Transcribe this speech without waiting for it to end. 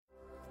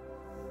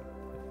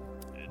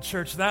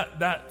Church,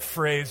 that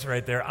phrase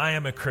right there, I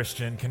am a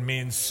Christian, can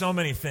mean so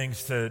many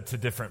things to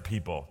different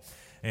people.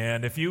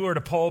 And if you were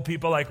to poll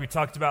people like we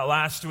talked about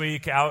last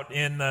week out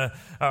in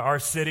our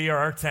city or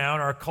our town,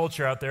 our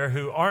culture out there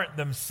who aren't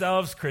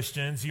themselves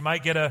Christians, you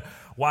might get a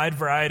wide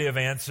variety of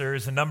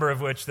answers, a number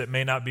of which that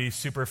may not be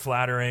super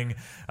flattering.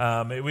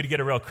 We'd get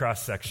a real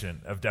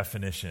cross-section of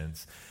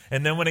definitions.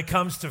 And then when it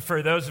comes to,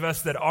 for those of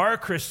us that are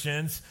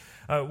Christians,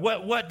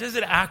 what does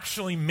it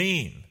actually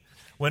mean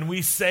when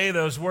we say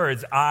those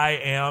words, I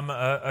am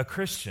a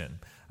Christian?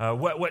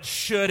 What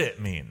should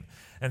it mean?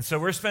 And so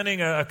we're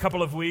spending a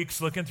couple of weeks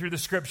looking through the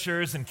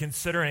scriptures and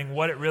considering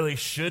what it really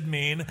should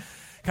mean,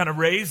 kind of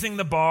raising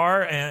the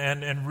bar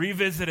and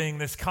revisiting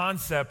this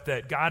concept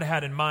that God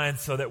had in mind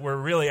so that we're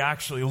really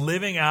actually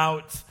living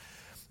out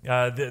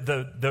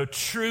the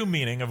true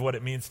meaning of what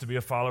it means to be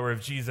a follower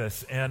of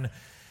Jesus. And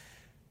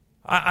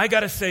I got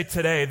to say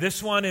today,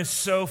 this one is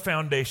so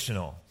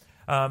foundational.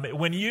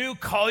 When you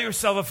call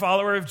yourself a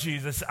follower of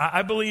Jesus,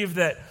 I believe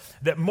that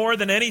more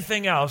than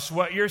anything else,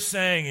 what you're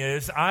saying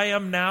is, I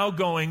am now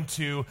going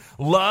to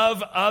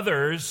love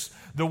others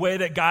the way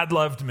that God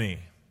loved me.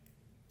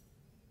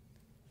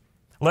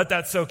 Let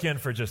that soak in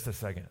for just a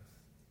second.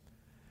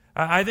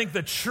 I think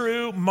the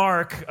true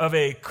mark of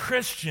a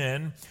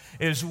Christian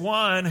is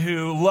one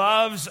who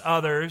loves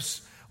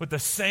others with the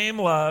same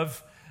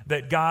love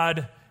that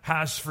God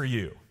has for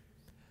you.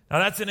 Now,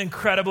 that's an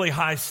incredibly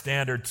high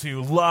standard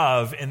to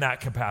love in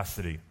that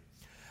capacity.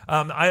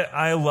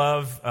 I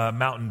love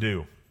Mountain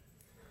Dew.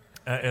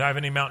 Do I have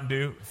any Mountain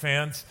Dew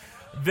fans?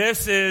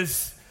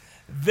 This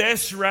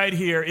right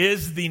here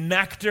is the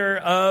nectar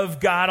of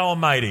God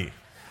Almighty.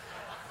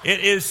 It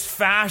is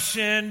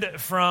fashioned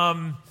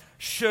from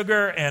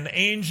sugar and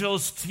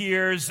angels'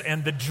 tears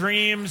and the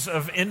dreams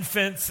of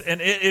infants,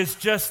 and it is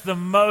just the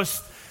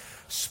most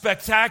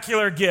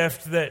spectacular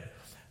gift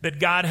that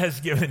God has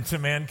given to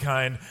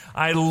mankind.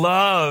 I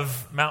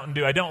love Mountain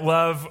Dew. I don't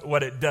love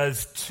what it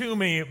does to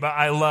me, but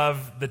I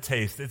love the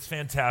taste. It's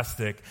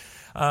fantastic.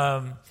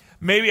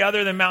 Maybe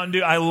other than Mountain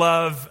Dew, I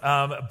love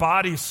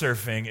body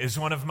surfing is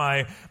one of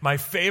my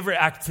favorite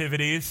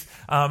activities.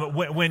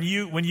 When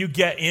you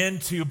get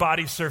into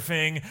body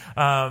surfing,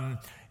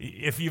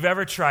 if you've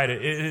ever tried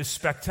it, it is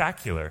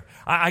spectacular.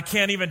 I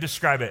can't even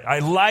describe it. I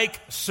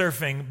like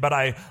surfing, but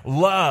I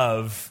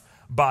love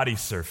body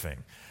surfing.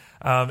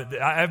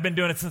 I've been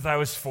doing it since I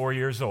was 4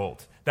 years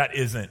old. That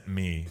isn't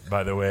me,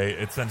 by the way.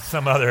 It's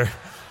some other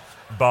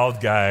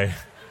bald guy.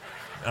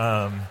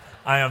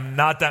 I am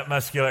not that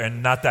muscular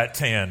and not that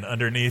tan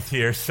underneath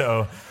here.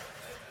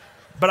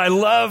 But I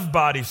love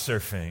body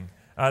surfing.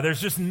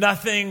 There's just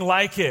nothing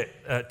like it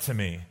to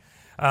me.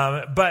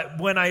 But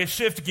when I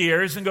shift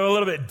gears and go a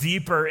little bit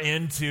deeper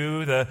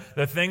into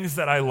the things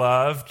that I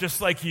love,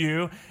 just like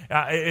you,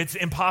 it's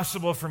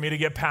impossible for me to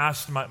get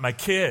past my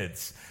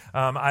kids.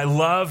 I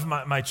love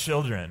my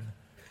children,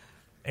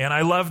 and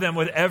I love them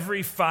with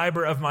every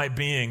fiber of my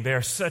being. They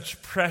are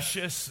such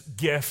precious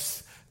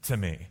gifts to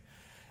me.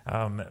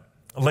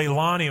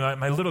 Leilani,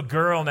 my little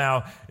girl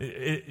now,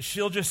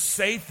 she'll just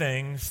say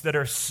things that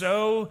are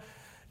so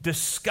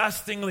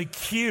disgustingly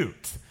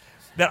cute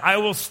that I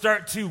will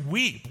start to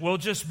weep. We'll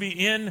just be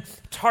in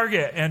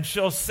Target, and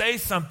she'll say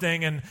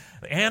something, and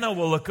Anna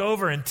will look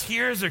over, and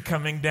tears are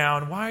coming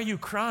down. Why are you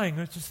crying?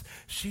 It's just,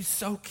 she's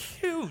so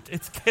cute.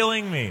 It's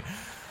killing me.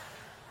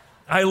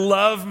 I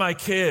love my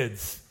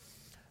kids,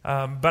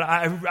 but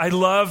I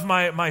love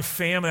my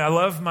family. I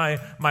love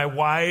my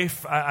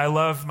wife. I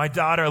love my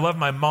daughter. I love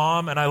my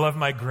mom, and I love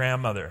my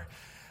grandmother.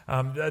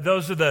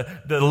 Those are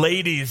the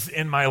ladies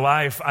in my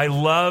life. I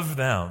love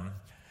them.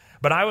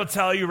 But I will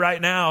tell you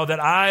right now that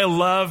I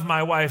love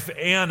my wife,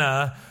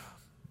 Anna,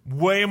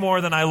 way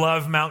more than I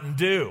love Mountain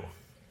Dew.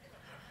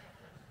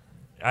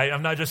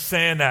 I'm not just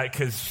saying that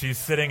because she's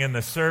sitting in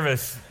the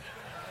service,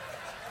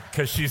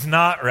 because she's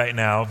not right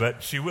now,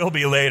 but she will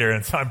be later,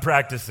 and so I'm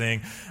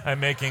practicing. I'm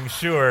making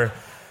sure.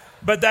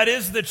 But that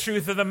is the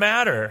truth of the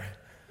matter.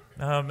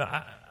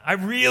 I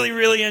really,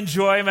 really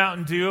enjoy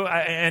Mountain Dew,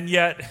 and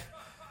yet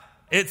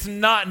it's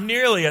not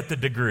nearly at the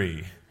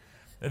degree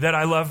that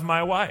I love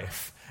my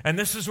wife. And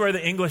this is where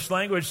the English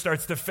language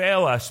starts to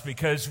fail us,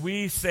 because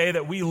we say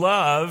that we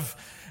love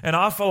an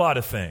awful lot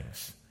of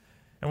things.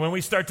 And when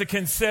we start to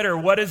consider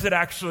what does it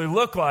actually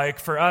look like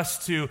for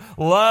us to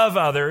love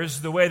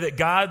others the way that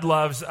God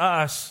loves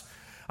us,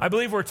 I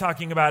believe we're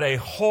talking about a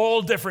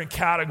whole different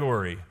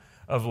category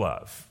of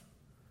love.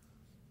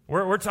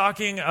 We're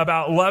talking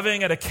about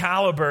loving at a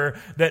caliber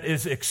that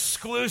is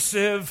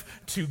exclusive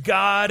to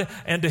God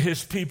and to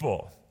His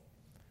people.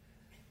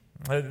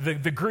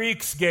 The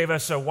Greeks gave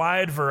us a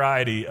wide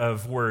variety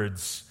of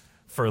words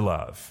for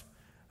love.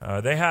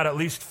 They had at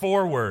least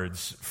 4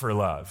 words for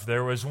love.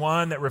 There was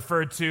one that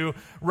referred to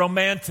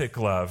romantic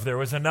love. There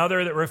was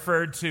another that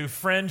referred to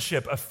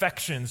friendship,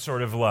 affection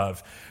sort of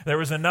love. There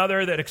was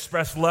another that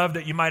expressed love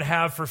that you might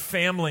have for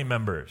family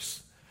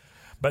members.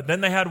 But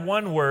then they had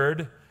one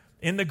word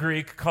in the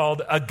Greek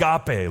called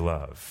agape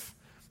love.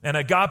 And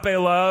agape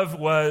love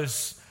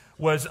was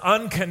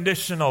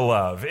unconditional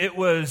love. It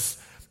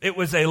was It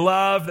was a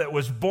love that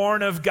was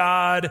born of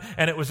God,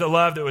 and it was a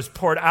love that was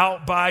poured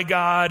out by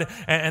God,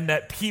 and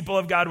that people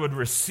of God would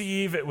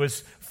receive. It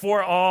was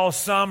for all.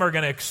 Some are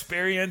going to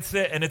experience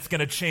it, and it's going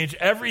to change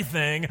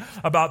everything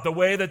about the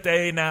way that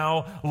they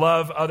now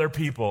love other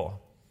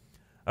people.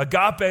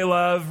 Agape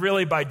love,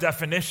 really by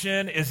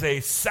definition, is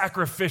a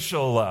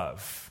sacrificial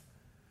love.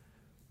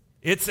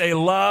 It's a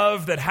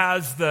love that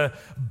has the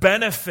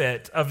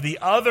benefit of the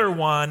other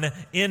one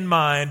in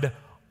mind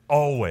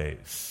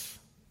always,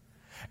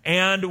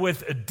 and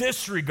with a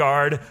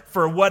disregard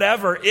for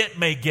whatever it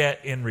may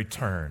get in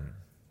return.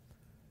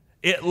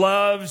 It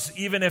loves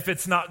even if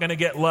it's not going to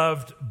get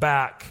loved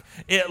back.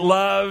 It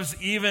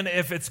loves even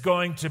if it's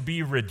going to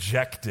be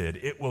rejected.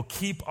 It will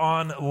keep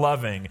on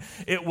loving.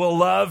 It will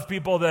love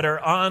people that are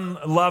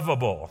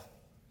unlovable.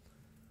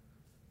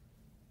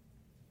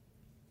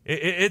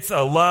 It's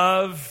a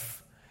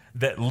love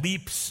that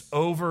leaps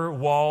over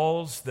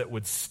walls that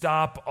would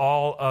stop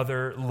all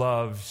other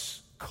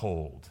loves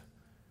cold.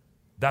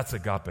 That's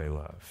agape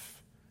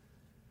love.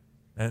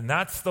 And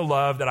that's the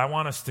love that I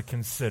want us to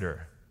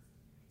consider,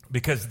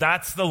 because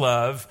that's the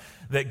love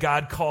that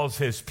God calls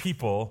his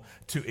people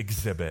to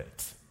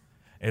exhibit.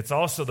 It's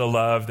also the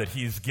love that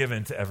he's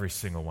given to every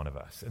single one of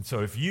us. And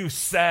so if you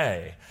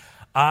say,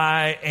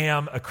 I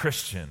am a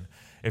Christian,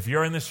 if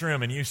you're in this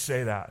room and you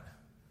say that,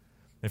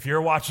 if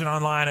you're watching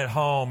online at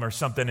home or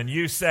something and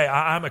you say,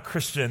 I'm a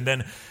Christian,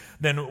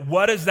 then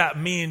what does that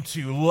mean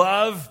to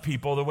love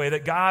people the way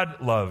that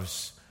God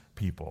loves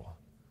people?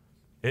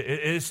 It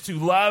is to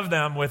love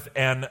them with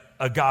an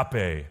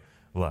agape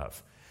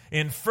love.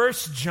 In 1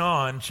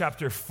 John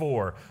chapter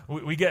 4,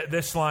 we get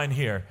this line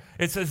here.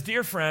 It says,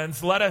 "Dear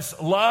friends, let us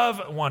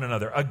love one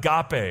another,"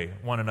 agape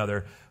one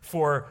another,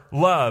 "for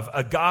love,"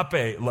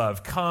 agape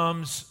love,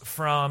 "comes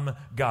from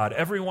God.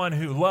 Everyone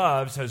who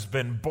loves has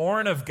been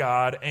born of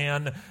God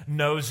and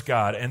knows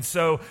God." And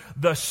so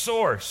the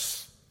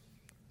source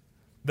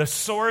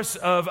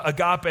of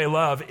agape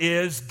love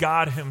is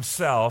God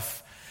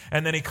himself.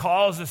 And then he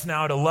calls us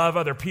now to love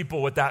other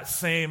people with that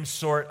same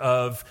sort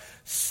of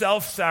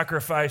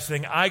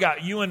self-sacrificing, I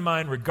got you in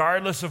mind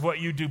regardless of what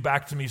you do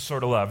back to me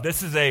sort of love.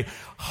 This is a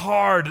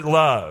hard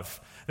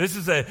love. This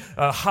is a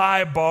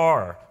high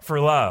bar for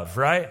love,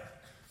 right?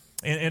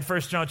 In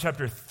 1 John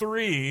chapter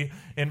 3,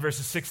 in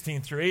verses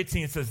 16 through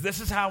 18, it says,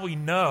 "This is how we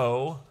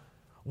know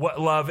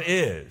what love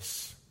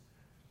is.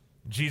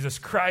 Jesus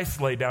Christ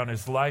laid down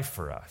his life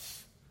for us."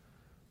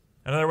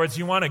 In other words,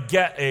 you want to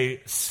get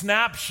a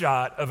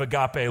snapshot of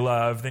agape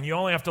love, then you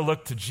only have to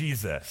look to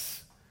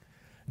Jesus.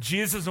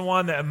 Jesus is the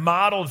one that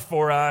modeled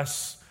for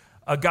us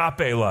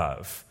agape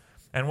love.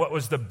 And what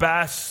was the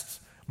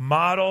best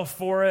model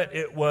for it?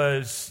 It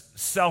was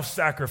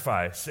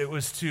self-sacrifice. It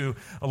was to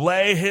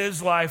lay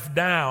his life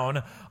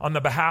down on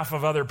the behalf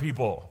of other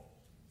people.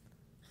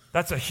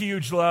 That's a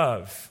huge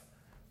love.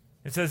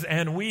 It says,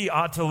 "And we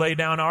ought to lay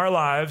down our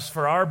lives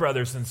for our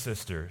brothers and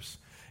sisters.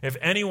 If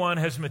anyone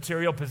has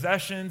material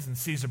possessions and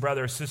sees a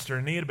brother or sister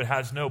in need but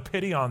has no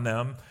pity on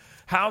them,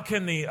 how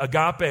can the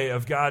agape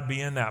of God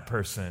be in that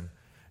person?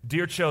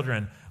 Dear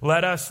children,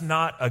 let us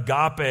not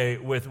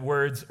agape with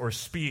words or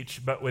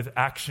speech, but with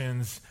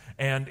actions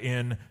and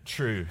in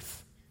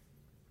truth."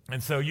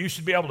 And so you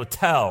should be able to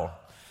tell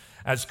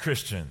as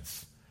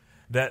Christians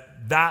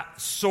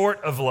that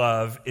sort of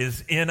love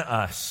is in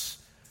us,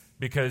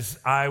 because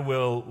I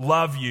will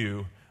love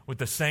you with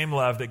the same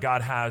love that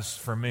God has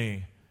for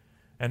me.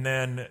 And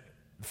then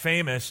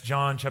famous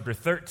John chapter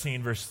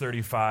 13, verse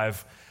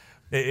 35,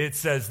 it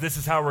says this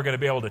is how we're going to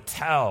be able to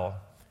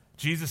tell.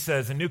 Jesus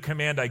says, "A new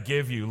command I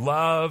give you,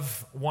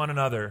 love one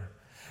another.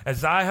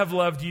 As I have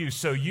loved you,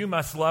 so you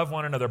must love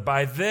one another.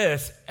 By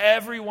this,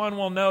 everyone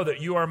will know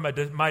that you are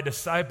my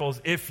disciples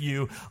if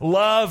you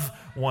love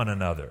one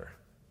another."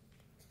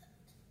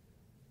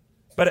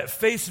 But at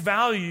face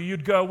value,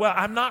 you'd go, well,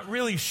 I'm not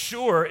really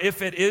sure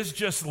if it is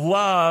just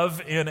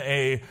love in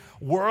a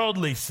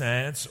worldly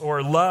sense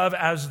or love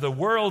as the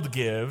world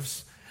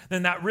gives.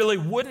 Then that really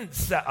wouldn't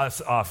set us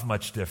off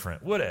much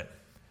different, would it?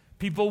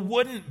 People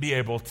wouldn't be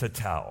able to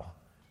tell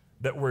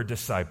that we're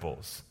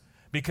disciples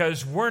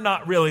because we're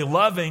not really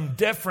loving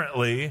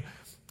differently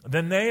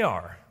than they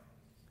are.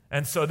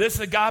 And so this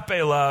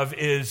agape love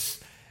is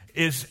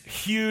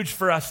huge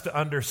for us to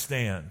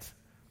understand.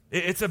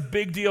 It's a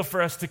big deal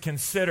for us to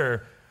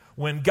consider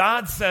when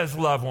God says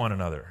love one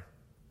another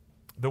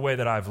the way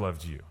that I've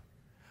loved you.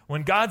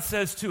 When God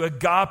says to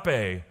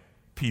agape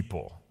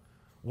people,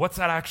 what's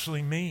that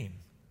actually mean?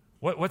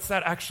 What's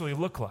that actually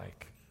look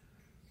like?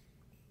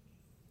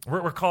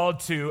 We're called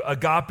to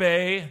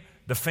agape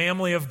the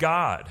family of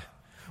God.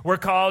 We're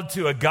called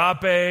to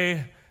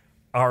agape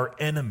our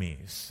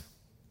enemies.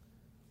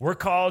 We're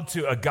called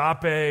to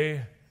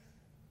agape,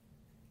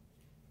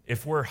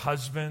 if we're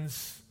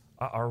husbands,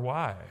 our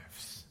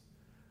wives.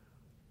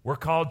 We're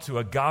called to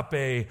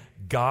agape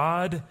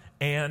God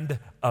and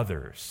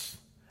others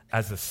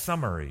as a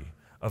summary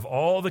of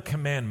all the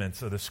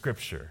commandments of the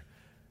Scripture.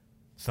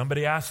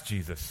 Somebody asked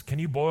Jesus, can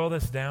you boil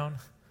this down?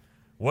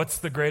 What's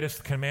the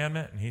greatest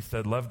commandment? And he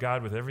said, love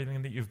God with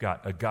everything that you've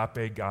got.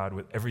 Agape God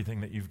with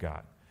everything that you've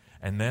got.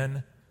 And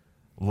then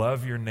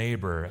love your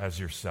neighbor as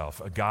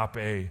yourself.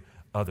 Agape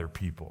other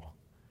people.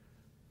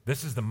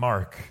 This is the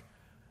mark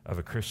of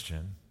a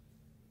Christian.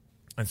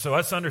 And so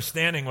us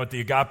understanding what the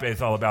agape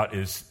is all about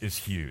is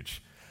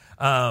huge.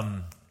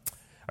 Are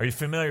you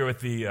familiar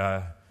with the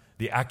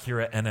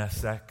Acura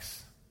NSX?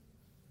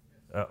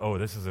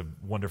 This is a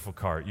wonderful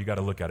car. You got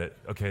to look at it.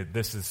 Okay,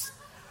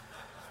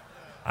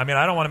 I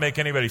don't want to make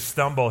anybody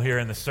stumble here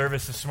in the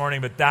service this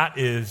morning, but that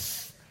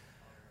is,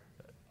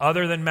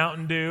 other than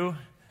Mountain Dew,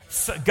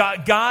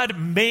 God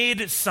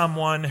made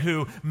someone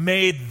who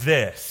made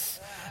this.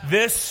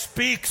 This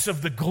speaks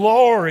of the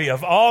glory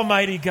of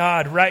Almighty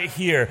God right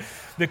here.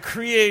 The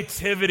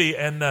creativity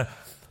and the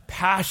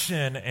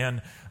passion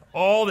and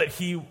all that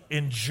He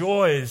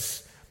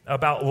enjoys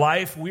about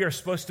life, we are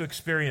supposed to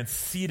experience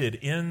seated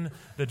in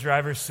the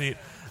driver's seat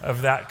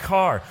of that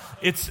car.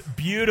 It's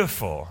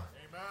beautiful.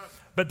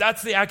 But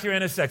that's the Acura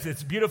NSX.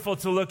 It's beautiful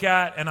to look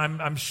at, and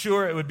I'm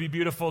sure it would be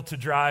beautiful to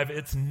drive.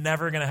 It's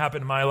never going to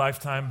happen in my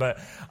lifetime, but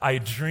I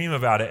dream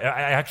about it.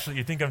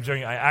 You think I'm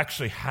joking? I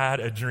actually had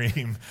a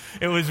dream.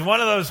 It was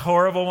one of those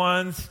horrible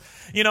ones.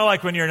 You know,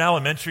 like when you're in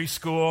elementary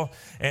school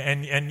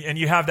and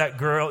you have that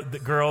girl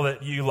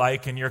that you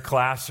like in your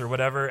class or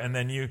whatever, and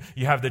then you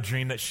have the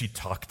dream that she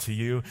talked to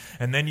you,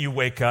 and then you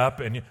wake up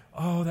and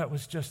that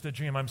was just a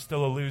dream. I'm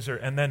still a loser.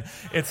 And then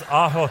it's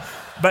awful.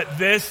 But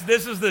this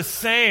is the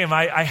same.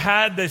 I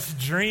had this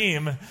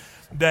dream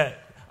that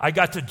I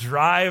got to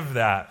drive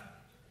that,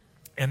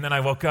 and then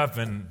I woke up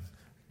and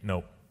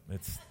nope,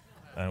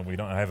 I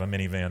have a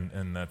minivan,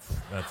 and that's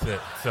it.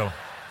 So.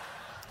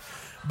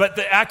 But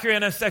the Acura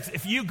NSX,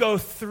 if you go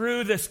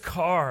through this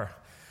car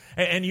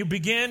and you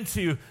begin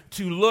to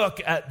look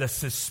at the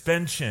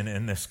suspension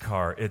in this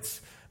car,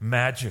 it's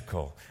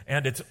magical.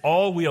 And it's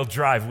all-wheel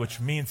drive, which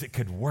means it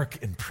could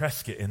work in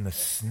Prescott in the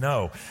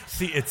snow.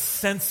 See, it's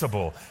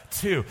sensible,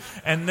 too.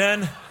 And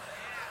then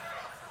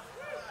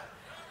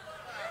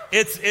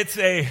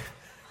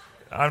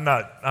I'm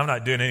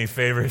not doing any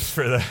favors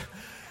for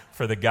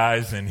the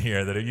guys in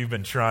here that you've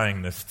been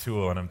trying this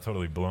tool, and I'm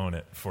totally blowing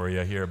it for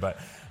you here, but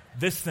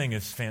this thing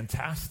is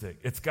fantastic.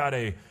 It's got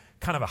a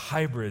kind of a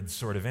hybrid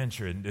sort of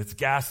engine. It's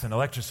gas and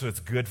electric, so it's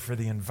good for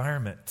the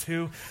environment,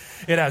 too.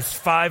 It has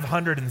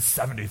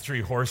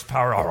 573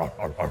 horsepower.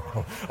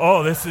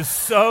 Oh, this is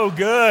so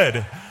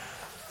good.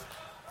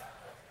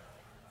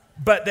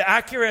 But the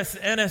Acura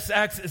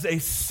NSX is a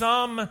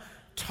sum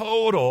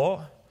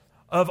total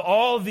of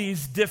all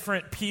these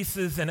different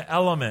pieces and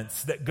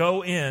elements that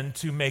go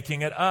into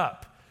making it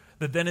up,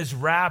 that then is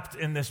wrapped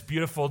in this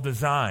beautiful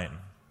design.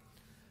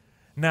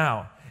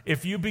 Now,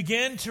 if you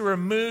begin to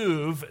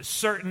remove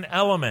certain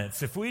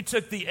elements, if we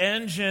took the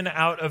engine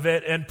out of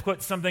it and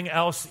put something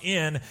else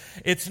in,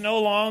 it's no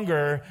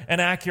longer an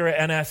Acura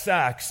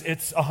NSX,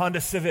 it's a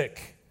Honda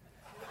Civic.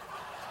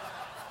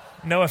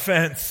 No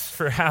offense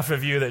for half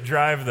of you that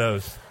drive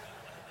those.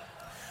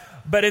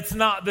 But it's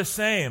not the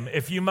same.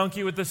 If you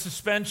monkey with the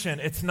suspension,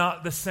 it's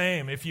not the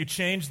same. If you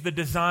change the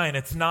design,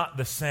 it's not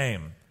the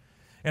same.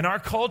 In our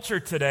culture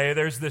today,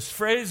 there's this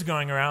phrase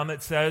going around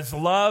that says,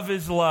 love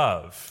is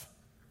love.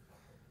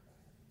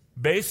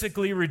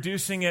 Basically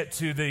reducing it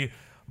to the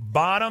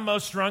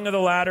bottommost rung of the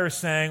ladder,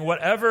 saying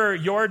whatever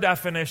your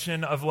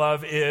definition of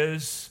love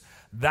is,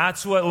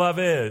 that's what love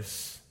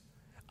is.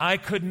 I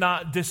could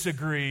not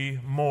disagree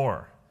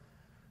more.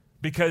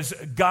 Because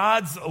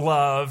God's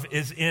love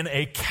is in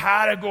a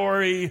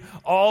category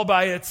all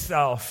by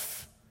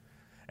itself.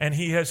 And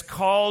He has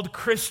called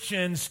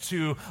Christians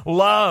to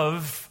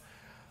love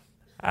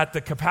at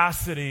the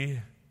capacity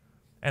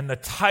and the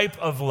type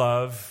of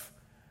love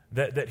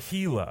that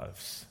He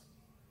loves.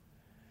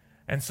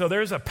 And so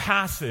there's a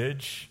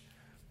passage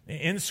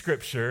in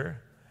Scripture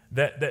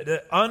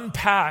that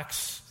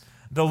unpacks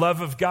the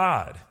love of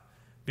God.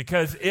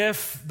 Because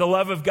if the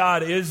love of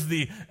God is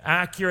the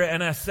Acura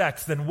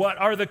NSX, then what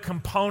are the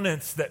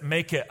components that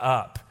make it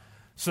up?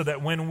 So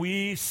that when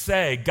we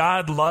say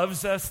God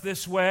loves us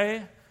this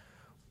way,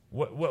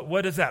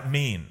 what does that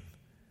mean?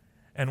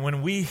 And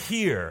when we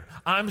hear,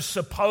 I'm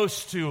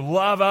supposed to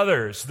love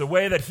others the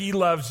way that He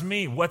loves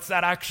me, what's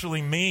that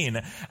actually mean?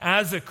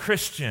 As a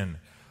Christian,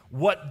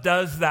 what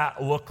does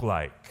that look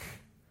like?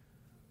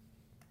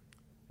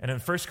 And in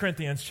 1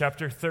 Corinthians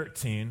chapter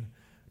 13,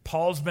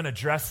 Paul's been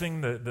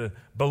addressing the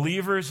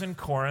believers in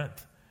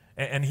Corinth,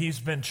 and he's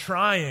been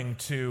trying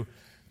to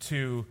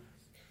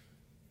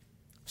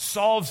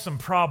solve some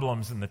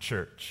problems in the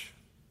church.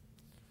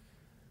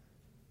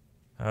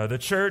 The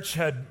church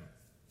had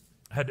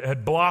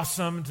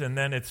blossomed, and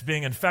then it's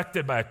being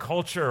infected by a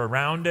culture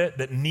around it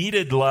that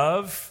needed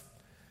love,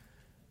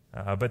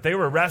 but they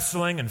were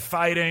wrestling and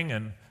fighting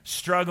and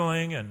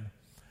struggling, and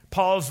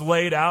Paul's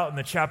laid out in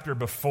the chapter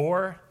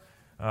before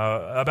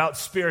about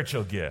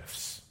spiritual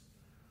gifts.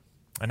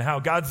 And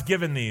how God's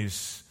given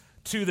these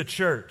to the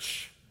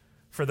church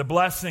for the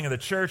blessing of the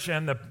church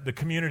and the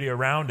community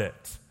around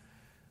it.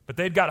 But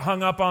they'd got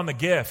hung up on the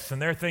gifts,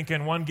 and they're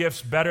thinking one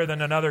gift's better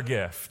than another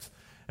gift.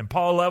 And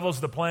Paul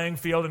levels the playing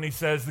field, and he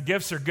says, the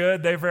gifts are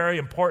good, they're very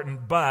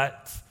important,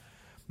 but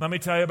let me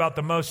tell you about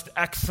the most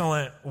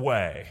excellent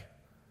way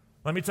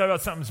Let me tell you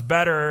about something that's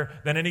better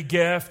than any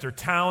gift or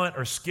talent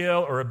or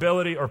skill or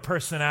ability or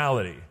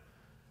personality.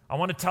 I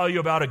want to tell you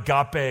about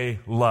agape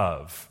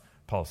love,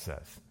 Paul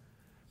says.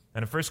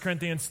 And in 1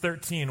 Corinthians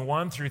 13,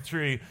 1 through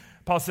 3,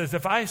 Paul says,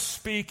 if I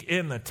speak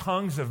in the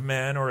tongues of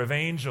men or of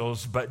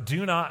angels, but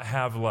do not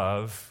have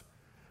love,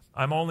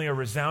 I'm only a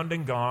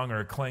resounding gong or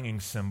a clanging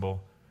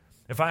cymbal.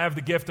 If I have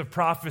the gift of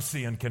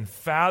prophecy and can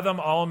fathom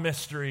all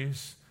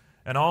mysteries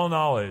and all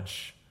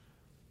knowledge,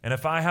 and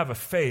if I have a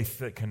faith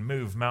that can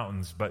move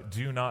mountains but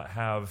do not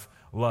have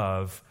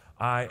love,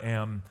 I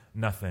am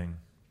nothing.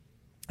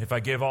 If I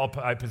give all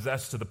I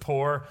possess to the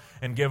poor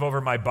and give over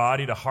my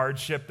body to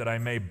hardship that I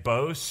may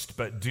boast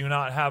but do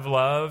not have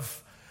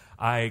love,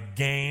 I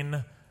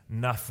gain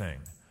nothing,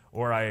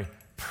 or I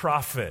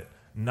profit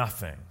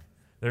nothing.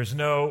 There's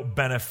no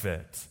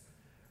benefit.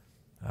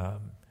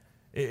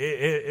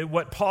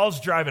 What Paul's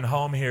driving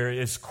home here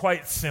is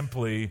quite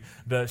simply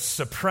the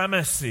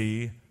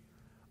supremacy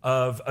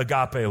of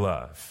agape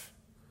love.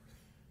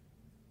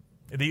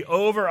 The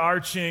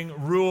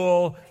overarching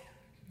rule,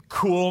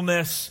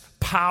 coolness,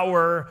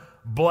 power,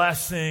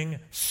 blessing,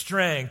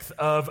 strength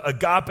of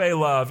agape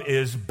love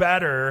is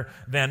better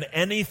than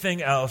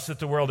anything else that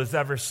the world has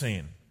ever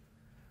seen.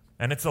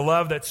 And it's a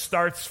love that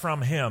starts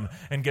from Him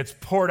and gets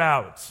poured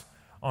out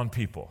on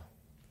people.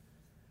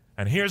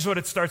 And here's what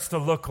it starts to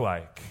look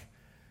like.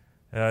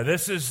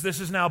 This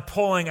is now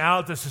pulling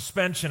out the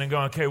suspension and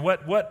going, okay,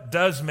 what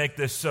does make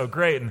this so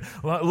great? And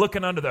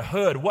looking under the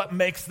hood, what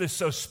makes this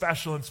so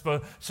special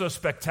and so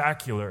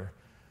spectacular?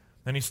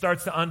 And he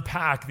starts to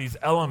unpack these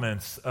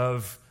elements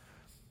of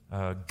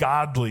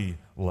godly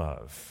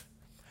love.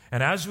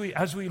 And as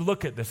we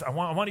look at this, I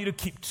want you to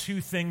keep two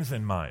things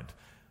in mind.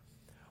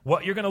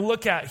 What you're going to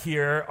look at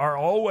here are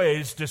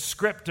always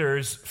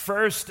descriptors,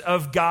 first,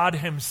 of God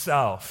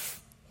Himself.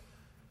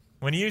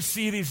 When you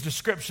see these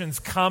descriptions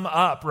come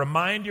up,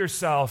 remind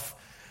yourself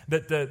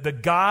that the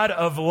God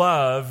of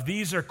love,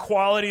 these are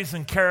qualities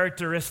and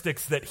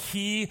characteristics that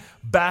He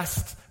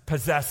best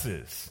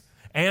possesses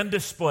and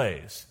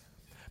displays.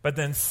 But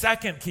then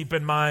second, keep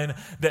in mind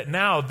that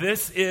now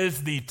this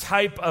is the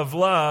type of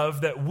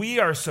love that we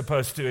are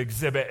supposed to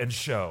exhibit and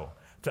show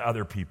to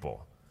other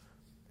people.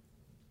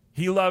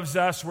 He loves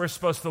us, we're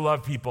supposed to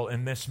love people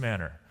in this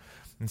manner.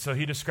 And so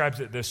he describes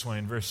it this way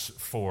in verse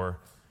 4.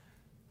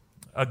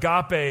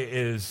 Agape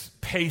is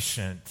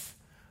patient.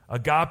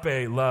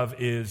 Agape love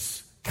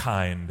is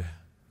kind.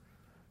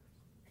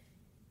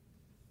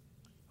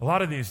 A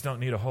lot of these don't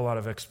need a whole lot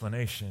of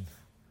explanation.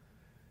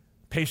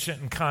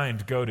 Patient and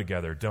kind go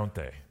together, don't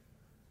they?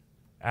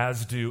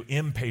 As do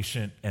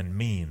impatient and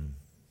mean.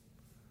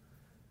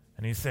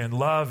 And he's saying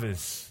love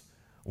is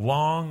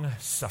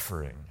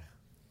long-suffering.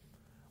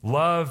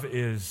 Love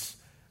is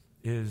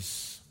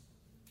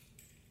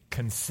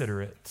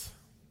considerate.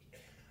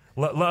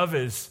 Love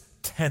is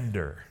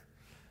tender.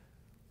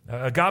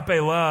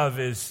 Agape love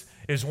is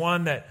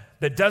one that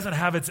doesn't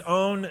have its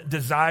own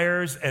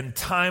desires and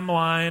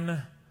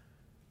timeline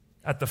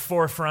at the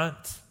forefront.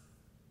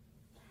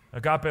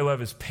 Agape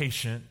love is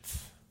patient.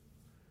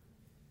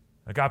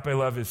 Agape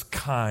love is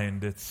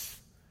kind. It's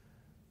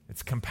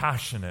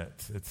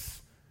compassionate.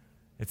 It's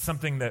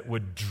something that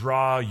would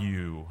draw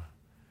you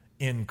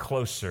in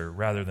closer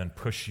rather than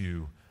push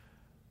you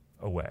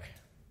away.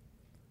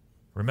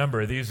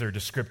 Remember, these are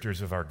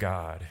descriptors of our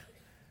God.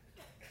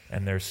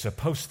 And they're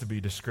supposed to be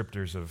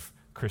descriptors of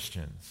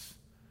Christians.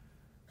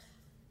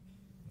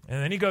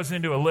 And then he goes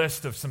into a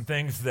list of some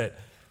things that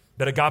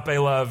agape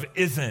love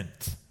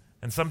isn't.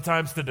 And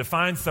sometimes to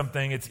define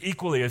something, it's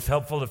equally as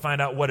helpful to find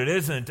out what it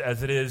isn't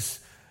as it is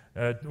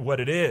what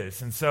it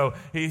is. And so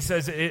he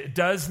says it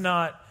does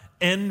not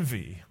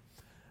envy.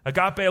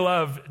 Agape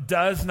love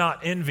does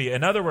not envy.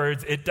 In other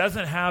words, it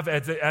doesn't have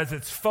as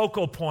its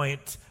focal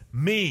point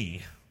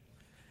me.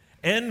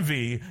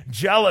 Envy,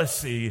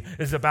 jealousy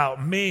is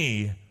about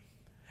me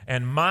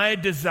and my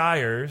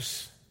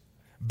desires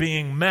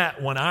being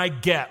met when I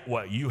get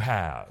what you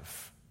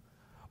have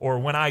or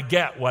when I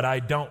get what I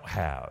don't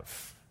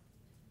have.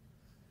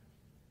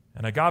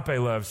 And agape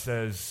love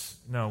says,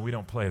 no, we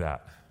don't play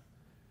that.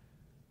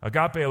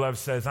 Agape love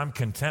says, I'm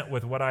content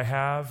with what I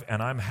have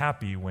and I'm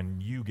happy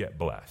when you get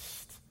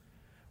blessed.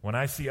 When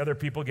I see other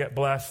people get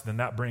blessed, then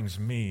that brings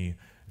me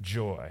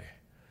joy.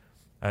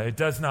 It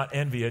does not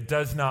envy. It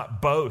does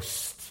not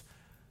boast.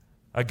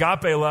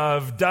 Agape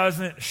love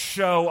doesn't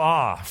show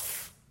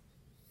off.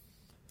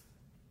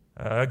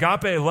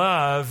 Agape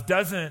love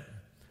doesn't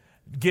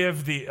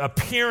give the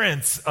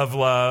appearance of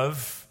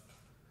love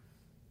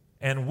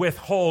and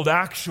withhold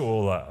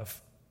actual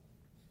love.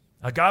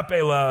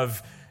 Agape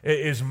love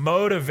is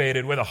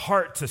motivated with a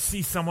heart to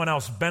see someone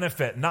else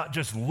benefit, not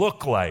just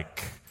look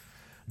like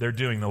they're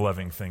doing the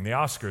loving thing. The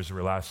Oscars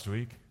were last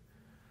week.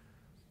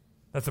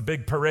 That's a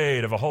big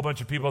parade of a whole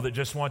bunch of people that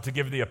just want to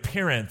give the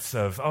appearance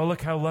of, oh,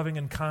 look how loving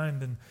and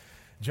kind and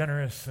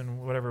generous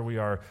and whatever we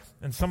are.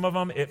 And some of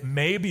them, it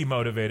may be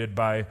motivated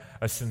by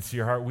a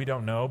sincere heart. We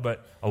don't know,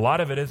 but a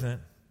lot of it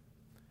isn't.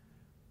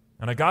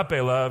 And agape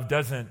love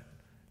doesn't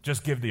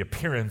just give the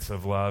appearance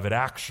of love. It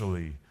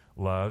actually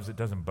loves. It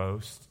doesn't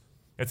boast.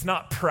 It's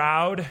not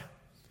proud.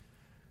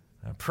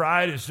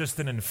 Pride is just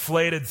an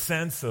inflated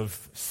sense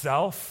of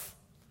self.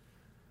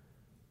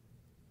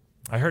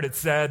 I heard it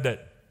said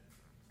that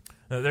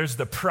there's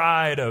the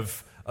pride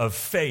of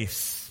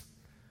face,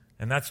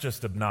 and that's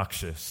just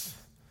obnoxious.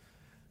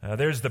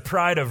 There's the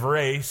pride of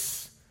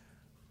race,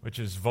 which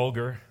is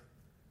vulgar.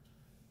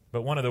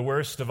 But one of the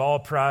worst of all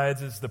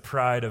prides is the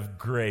pride of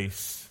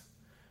grace.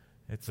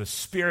 It's a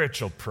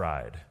spiritual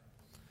pride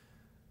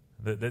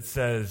that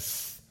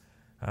says,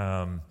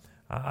 I'm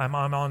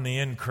on the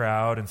in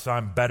crowd, and so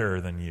I'm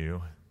better than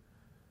you.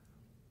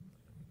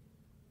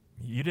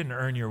 You didn't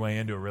earn your way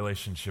into a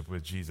relationship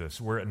with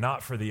Jesus. Were it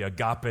not for the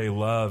agape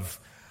love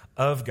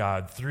of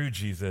God through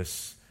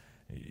Jesus,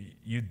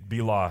 you'd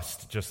be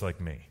lost just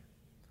like me.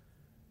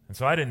 And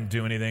so I didn't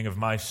do anything of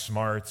my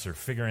smarts or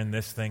figuring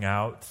this thing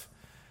out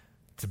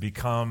to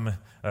become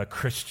a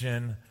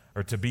Christian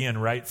or to be in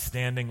right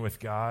standing with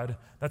God.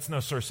 That's no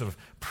source of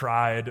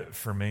pride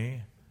for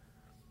me.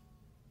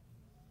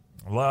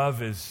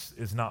 Love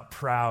is not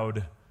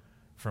proud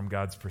from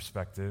God's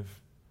perspective.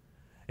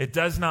 It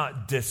does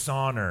not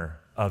dishonor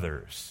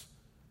others.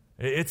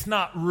 It's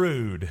not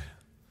rude.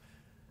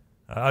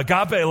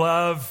 Agape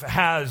love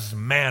has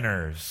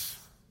manners.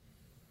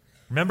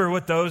 Remember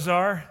what those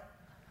are?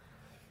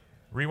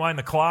 Rewind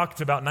the clock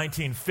to about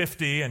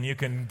 1950 and you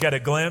can get a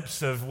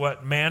glimpse of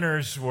what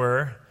manners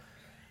were.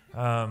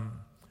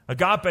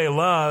 Agape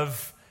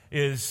love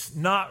is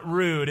not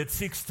rude. It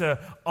seeks to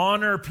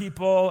honor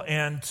people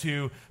and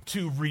to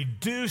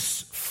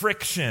reduce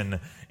friction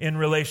in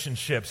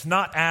relationships,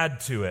 not add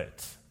to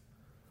it.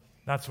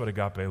 That's what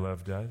agape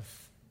love does.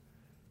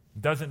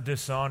 It doesn't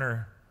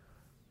dishonor.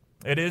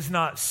 It is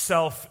not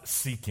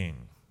self-seeking.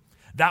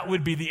 That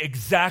would be the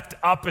exact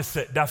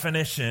opposite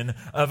definition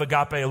of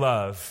agape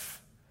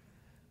love.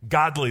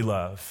 Godly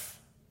love.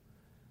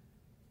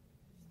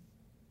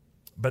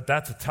 But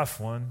that's a tough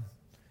one.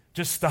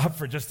 Just stop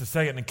for just a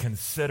second and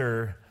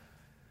consider,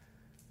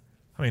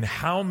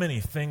 how many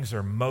things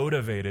are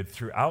motivated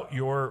throughout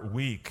your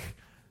week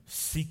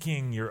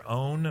seeking your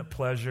own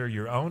pleasure,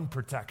 your own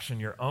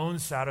protection, your own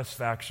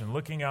satisfaction,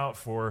 looking out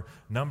for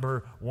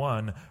number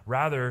one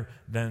rather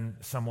than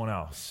someone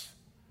else.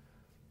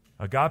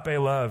 Agape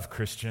love,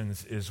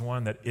 Christians, is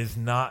one that is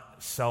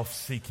not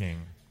self-seeking.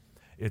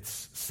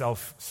 It's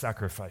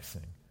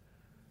self-sacrificing.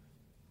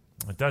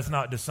 It does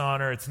not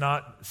dishonor. It's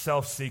not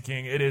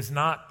self-seeking. It is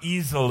not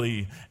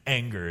easily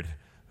angered.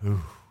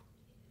 Ooh.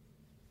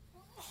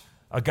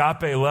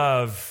 Agape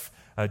love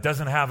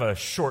doesn't have a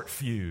short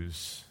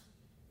fuse.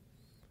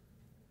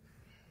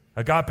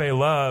 Agape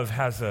love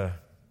has a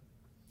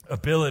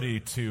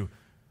ability to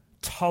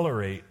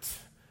tolerate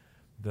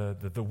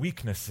the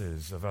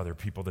weaknesses of other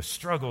people, the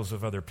struggles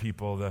of other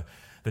people,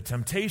 the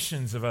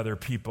temptations of other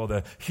people,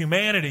 the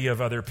humanity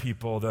of other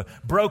people, the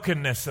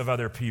brokenness of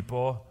other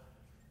people,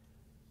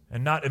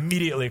 and not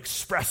immediately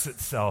express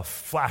itself,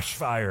 flash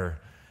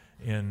fire,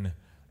 in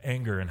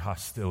anger and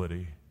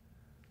hostility.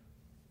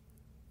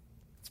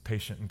 It's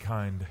patient and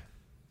kind.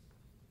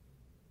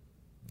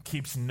 It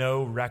keeps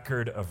no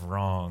record of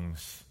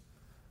wrongs.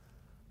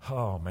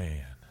 Oh,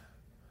 man.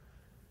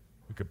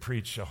 We could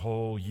preach a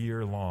whole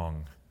year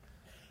long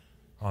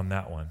on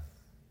that one.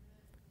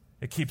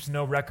 It keeps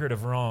no record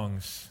of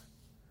wrongs.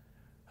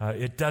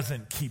 It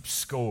doesn't keep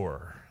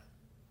score.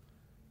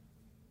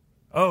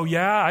 Oh,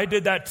 yeah, I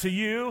did that to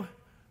you?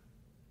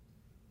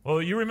 Well,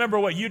 you remember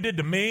what you did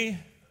to me?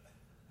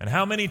 And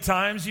how many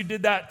times you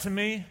did that to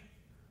me?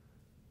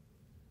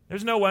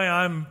 There's no way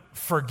I'm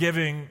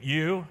forgiving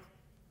you.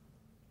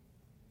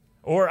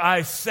 Or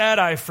I said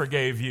I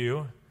forgave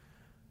you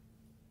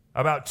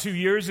about 2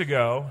 years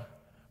ago,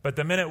 but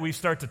the minute we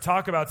start to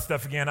talk about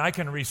stuff again, I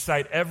can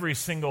recite every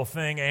single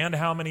thing and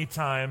how many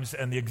times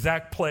and the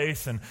exact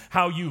place and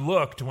how you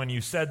looked when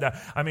you said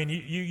that.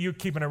 You're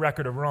keeping a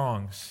record of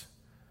wrongs.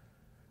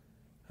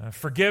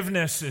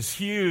 Forgiveness is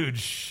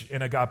huge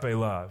in agape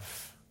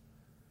love.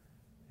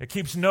 It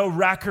keeps no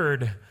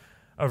record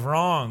of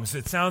wrongs.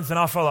 It sounds an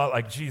awful lot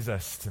like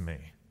Jesus to me,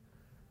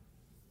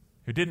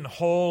 who didn't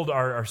hold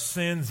our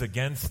sins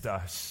against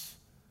us.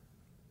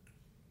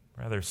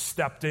 Rather,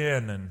 stepped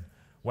in and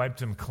wiped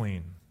them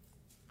clean.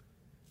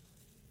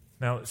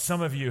 Now,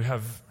 some of you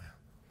have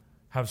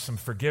some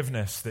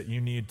forgiveness that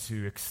you need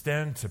to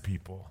extend to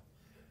people.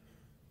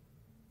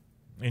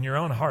 In your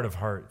own heart of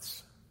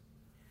hearts,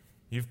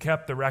 you've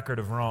kept the record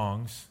of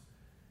wrongs.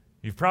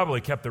 You've probably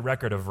kept the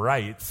record of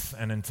rights,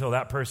 and until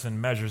that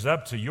person measures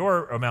up to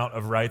your amount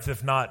of rights,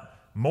 if not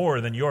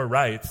more than your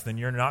rights, then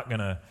you're not going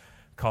to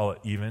call it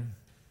even.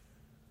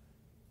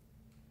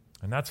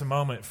 And that's a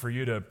moment for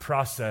you to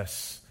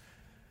process,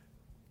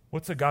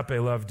 what's agape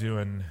love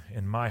doing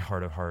in my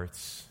heart of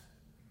hearts?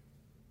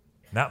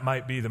 That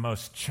might be the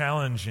most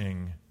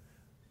challenging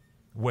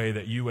way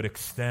that you would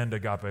extend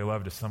agape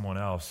love to someone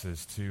else,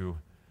 is to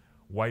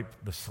wipe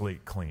the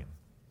slate clean.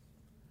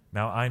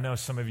 Now, I know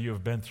some of you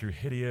have been through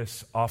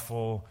hideous,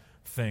 awful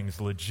things,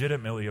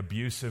 legitimately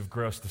abusive,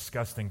 gross,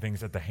 disgusting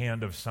things at the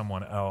hand of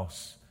someone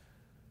else,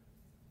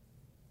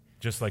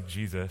 just like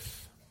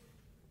Jesus.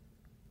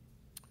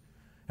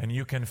 And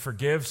you can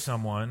forgive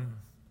someone,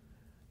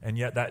 and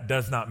yet that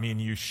does not mean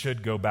you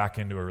should go back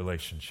into a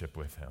relationship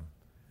with him.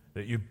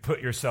 That you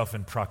put yourself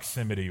in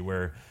proximity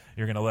where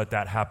you're going to let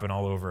that happen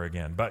all over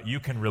again. But you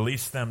can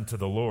release them to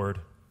the Lord.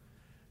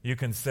 You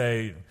can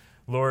say,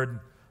 Lord,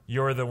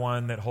 you're the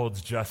one that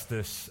holds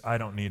justice. I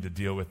don't need to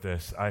deal with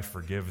this. I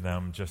forgive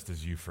them just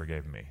as you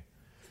forgave me.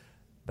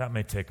 That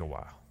may take a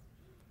while,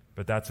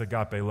 but that's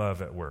agape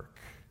love at work.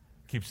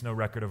 Keeps no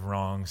record of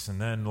wrongs.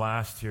 And then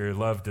last here,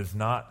 love does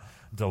not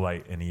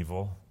delight in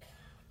evil,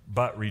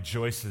 but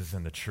rejoices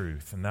in the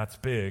truth. And that's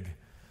big.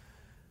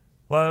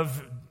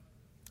 Love,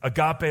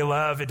 agape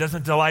love, it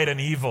doesn't delight in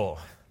evil.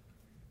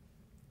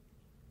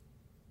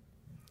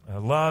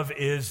 Love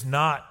is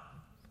not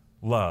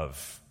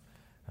love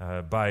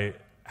by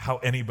how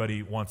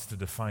anybody wants to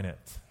define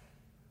it.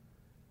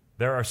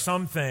 There are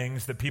some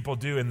things that people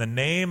do in the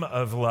name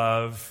of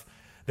love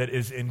that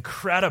is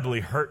incredibly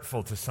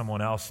hurtful to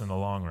someone else in the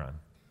long run.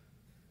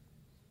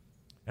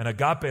 And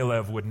agape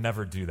love would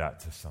never do that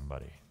to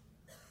somebody.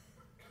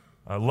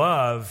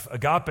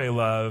 Agape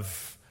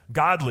love,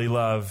 godly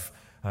love,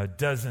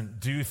 doesn't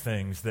do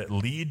things that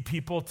lead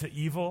people to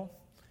evil.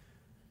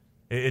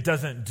 It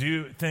doesn't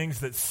do things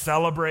that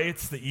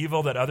celebrates the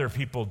evil that other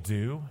people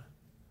do.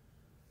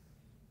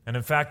 And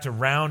in fact, to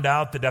round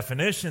out the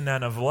definition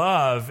then of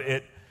love,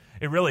 it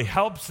really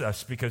helps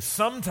us, because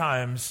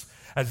sometimes,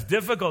 as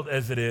difficult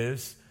as it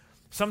is,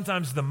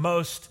 sometimes the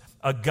most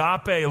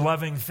agape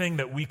loving thing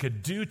that we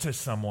could do to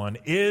someone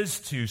is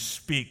to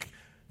speak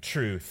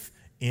truth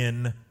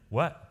in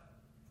what?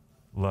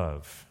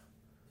 Love.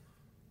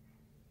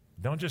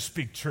 Don't just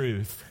speak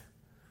truth.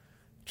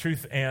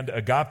 Truth and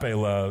agape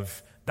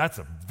love, that's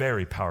a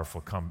very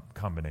powerful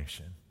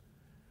combination.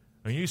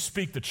 When you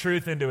speak the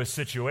truth into a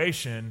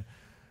situation,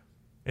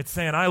 it's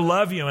saying, I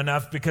love you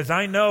enough because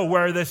I know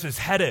where this is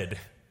headed.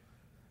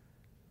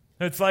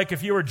 It's like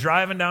if you were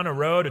driving down a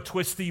road, a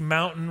twisty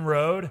mountain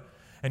road,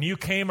 and you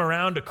came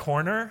around a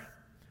corner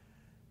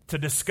to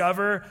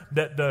discover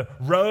that the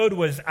road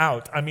was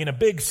out. I mean, a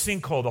big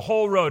sinkhole. The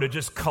whole road had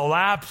just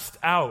collapsed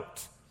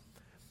out.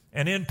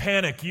 And in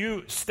panic,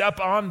 you step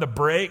on the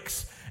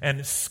brakes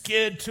and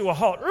skid to a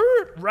halt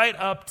right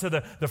up to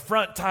the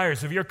front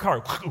tires of your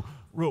car,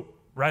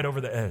 right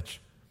over the edge.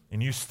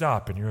 And you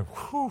stop and you're,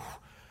 whew,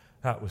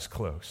 that was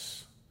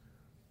close.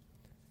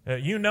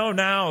 You know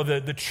now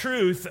the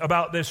truth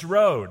about this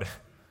road.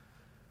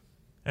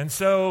 And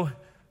so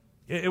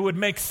it would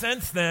make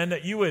sense then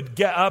that you would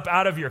get up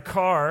out of your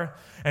car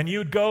and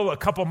you'd go a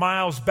couple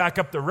miles back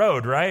up the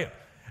road, right?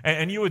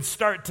 And you would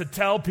start to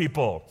tell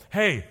people,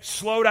 hey,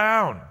 slow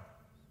down.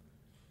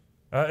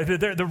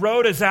 The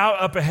road is out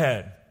up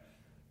ahead.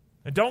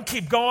 And don't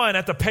keep going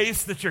at the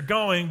pace that you're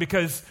going,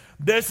 because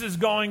this is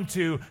going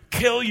to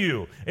kill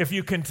you if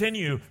you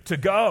continue to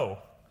go.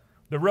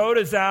 The road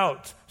is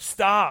out.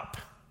 Stop.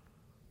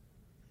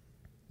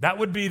 That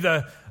would be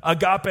the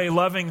agape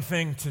loving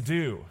thing to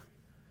do.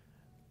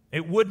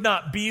 It would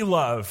not be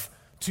love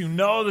to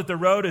know that the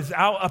road is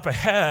out up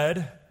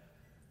ahead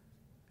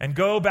and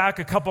go back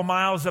a couple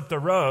miles up the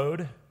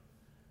road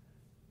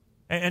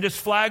and just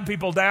flag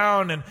people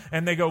down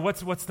and they go,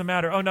 what's the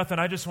matter? Oh, nothing.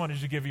 I just wanted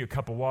to give you a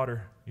cup of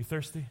water. You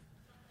thirsty?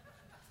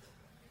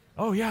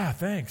 Oh, yeah,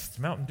 thanks. It's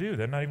Mountain Dew.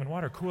 That's not even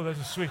water. Cool,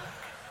 that's sweet.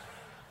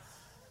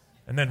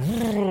 And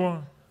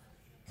then,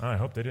 I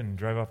hope they didn't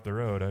drive off the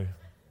road.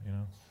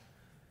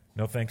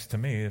 No thanks to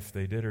me if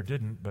they did or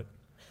didn't, but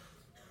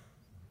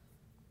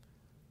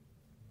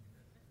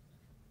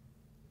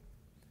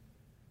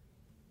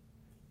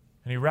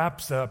and he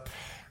wraps up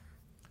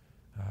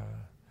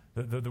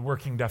the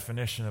working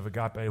definition of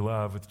agape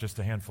love with just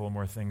a handful of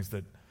more things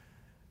that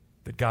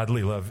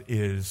godly love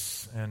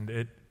is. And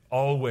it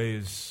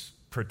always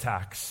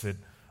protects. It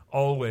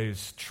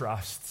always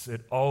trusts.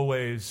 It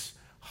always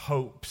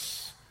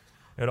hopes.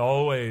 It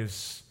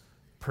always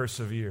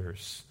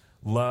perseveres.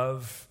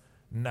 Love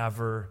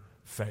never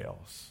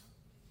fails.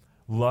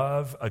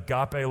 Love,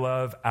 agape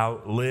love,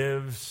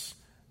 outlives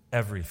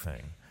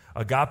everything.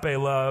 Agape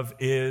love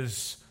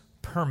is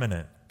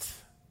permanent.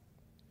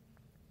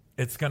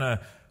 It's going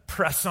to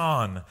press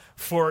on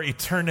for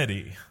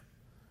eternity.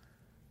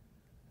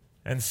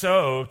 And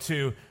so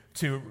to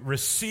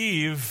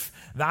receive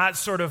that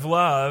sort of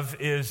love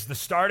is the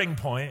starting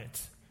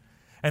point.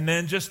 And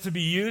then just to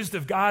be used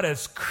of God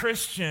as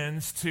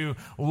Christians to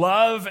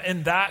love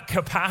in that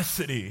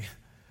capacity.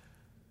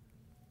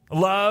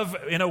 Love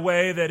in a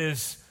way that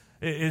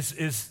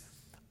is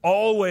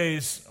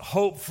always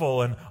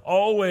hopeful and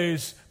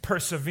always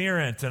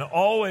perseverant and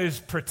always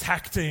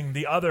protecting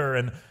the other.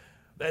 And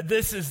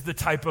this is the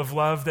type of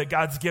love that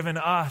God's given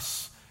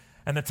us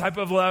and the type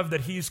of love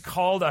that He's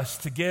called us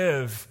to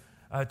give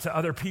to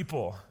other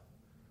people.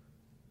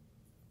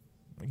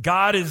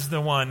 God is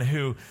the one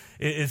who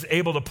is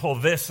able to pull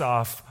this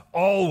off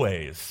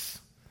always.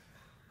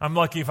 I'm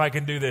lucky if I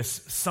can do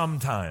this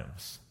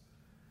sometimes.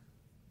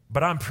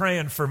 But I'm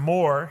praying for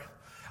more.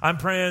 I'm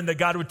praying that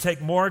God would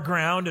take more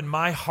ground in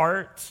my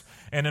heart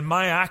and in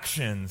my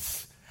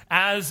actions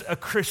as a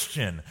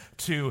Christian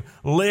to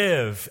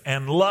live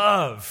and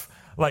love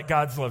like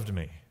God's loved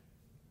me.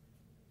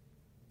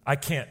 I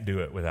can't do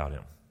it without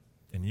him,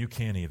 and you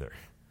can't either.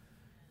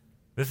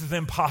 This is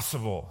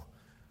impossible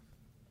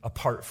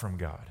apart from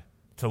God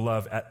to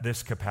love at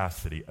this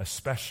capacity,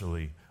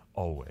 especially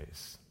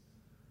always.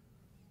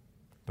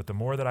 But the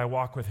more that I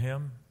walk with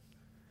him,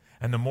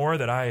 and the more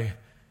that I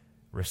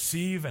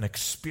receive and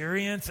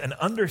experience and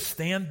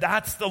understand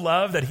that's the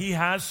love that he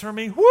has for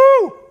me,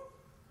 woo!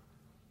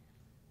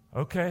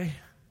 Okay.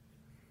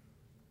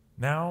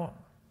 Now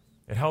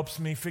it helps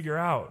me figure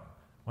out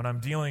when I'm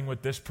dealing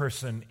with this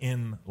person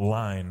in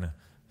line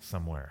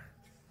somewhere.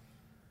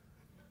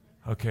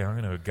 Okay, I'm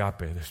going to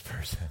agape this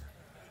person.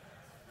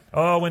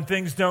 Oh, when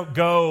things don't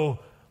go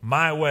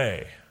my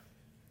way,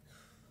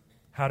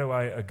 how do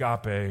I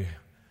agape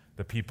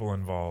the people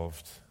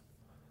involved?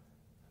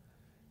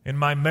 In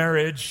my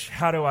marriage,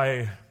 how do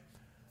I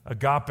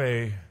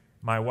agape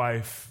my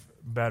wife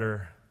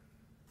better?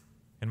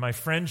 In my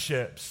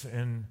friendships,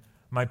 in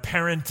my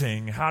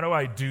parenting, how do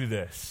I do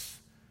this?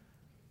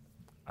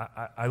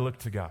 I look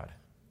to God.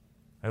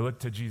 I look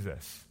to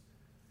Jesus.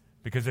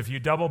 Because if you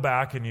double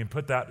back and you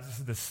put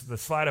the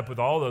slide up with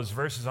all those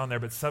verses on there,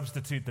 but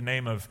substitute the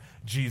name of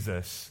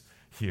Jesus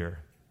here,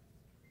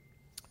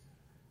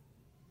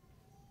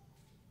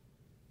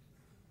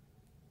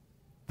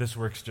 this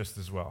works just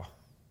as well.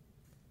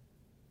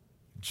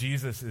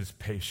 Jesus is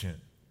patient.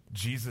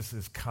 Jesus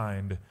is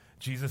kind.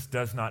 Jesus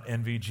does not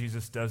envy.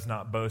 Jesus does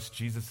not boast.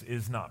 Jesus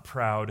is not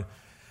proud.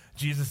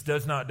 Jesus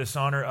does not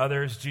dishonor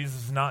others.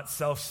 Jesus is not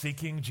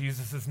self-seeking.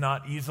 Jesus is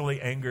not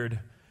easily angered.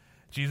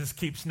 Jesus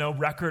keeps no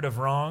record of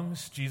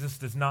wrongs. Jesus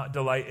does not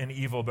delight in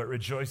evil, but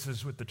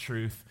rejoices with the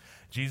truth.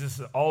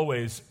 Jesus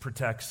always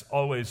protects,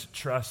 always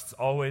trusts,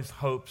 always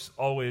hopes,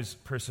 always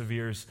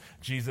perseveres.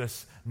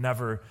 Jesus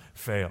never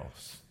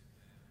fails.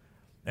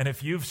 And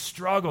if you've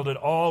struggled at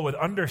all with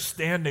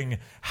understanding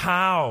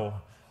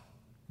how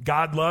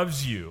God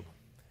loves you,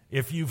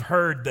 if you've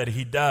heard that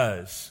he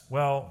does,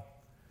 well,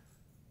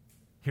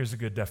 here's a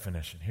good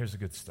definition. Here's a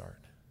good start.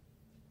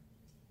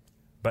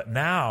 But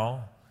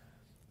now,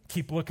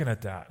 keep looking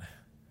at that.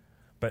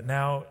 But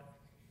now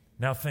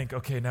think,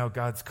 okay, now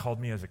God's called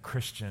me as a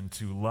Christian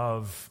to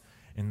love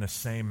in the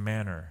same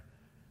manner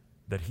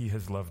that he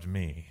has loved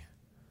me.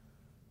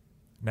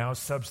 Now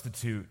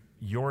substitute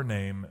your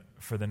name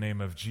for the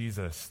name of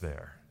Jesus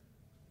there.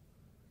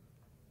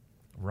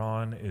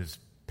 Ron is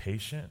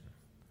patient.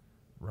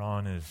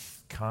 Ron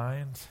is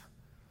kind.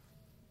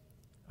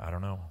 I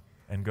don't know.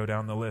 And go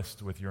down the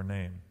list with your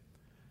name.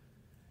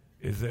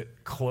 Is it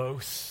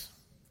close?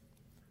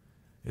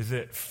 Is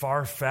it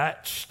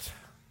far-fetched?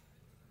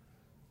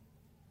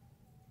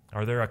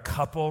 Are there a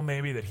couple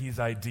maybe that he's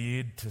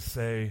ID'd to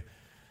say,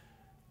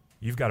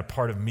 you've got a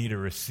part of me to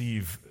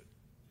receive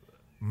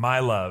my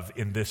love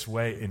in this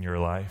way in your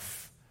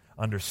life?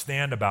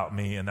 Understand about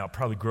me, and that'll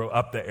probably grow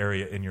up the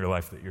area in your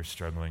life that you're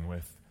struggling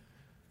with.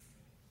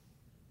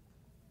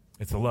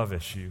 It's a love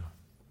issue.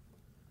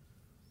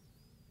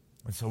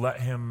 And so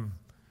let him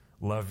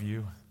love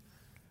you.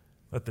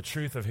 Let the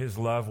truth of his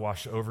love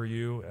wash over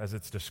you as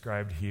it's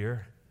described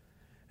here.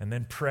 And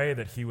then pray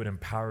that he would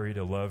empower you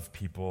to love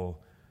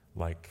people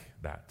like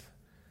that.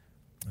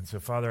 And so,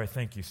 Father, I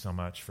thank you so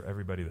much for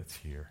everybody that's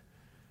here.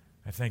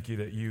 I thank you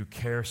that you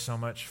care so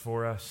much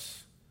for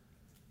us.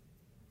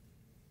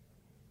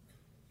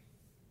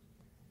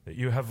 That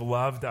you have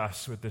loved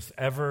us with this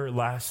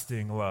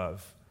everlasting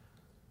love.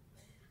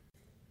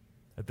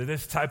 That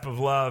this type of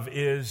love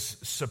is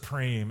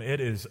supreme. It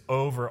is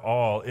over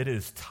all. It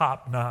is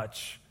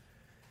top-notch.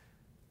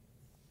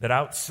 That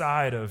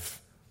outside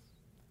of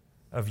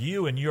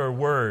you and your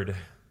word,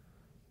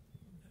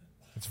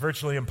 it's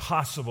virtually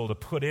impossible to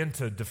put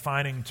into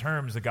defining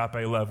terms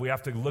agape love. We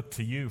have to look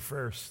to you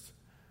first.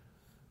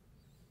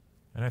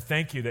 And I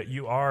thank you that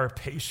you are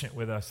patient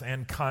with us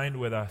and kind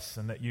with us,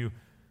 and that you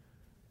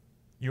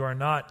are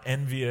not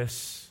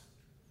envious,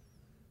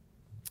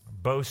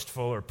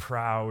 boastful, or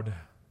proud.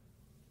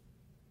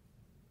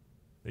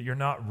 That you're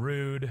not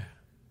rude,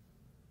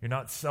 you're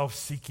not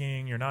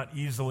self-seeking, you're not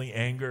easily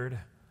angered.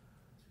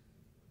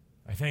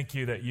 I thank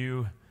you that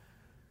you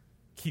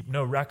keep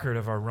no record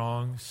of our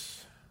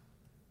wrongs.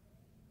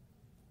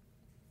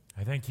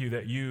 I thank you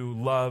that you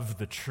love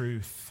the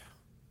truth.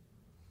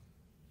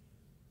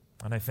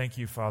 And I thank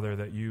you, Father,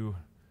 that you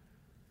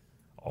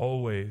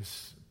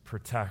always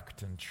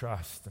protect and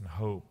trust and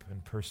hope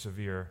and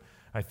persevere.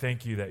 I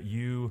thank you that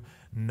you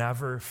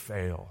never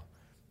fail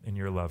in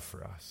your love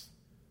for us.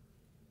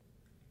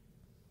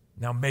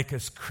 Now make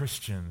us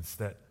Christians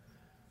that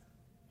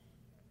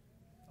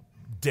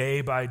day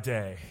by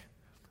day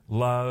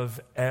love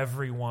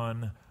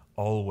everyone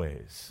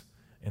always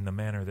in the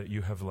manner that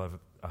you have loved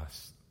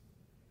us.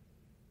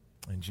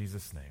 In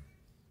Jesus' name.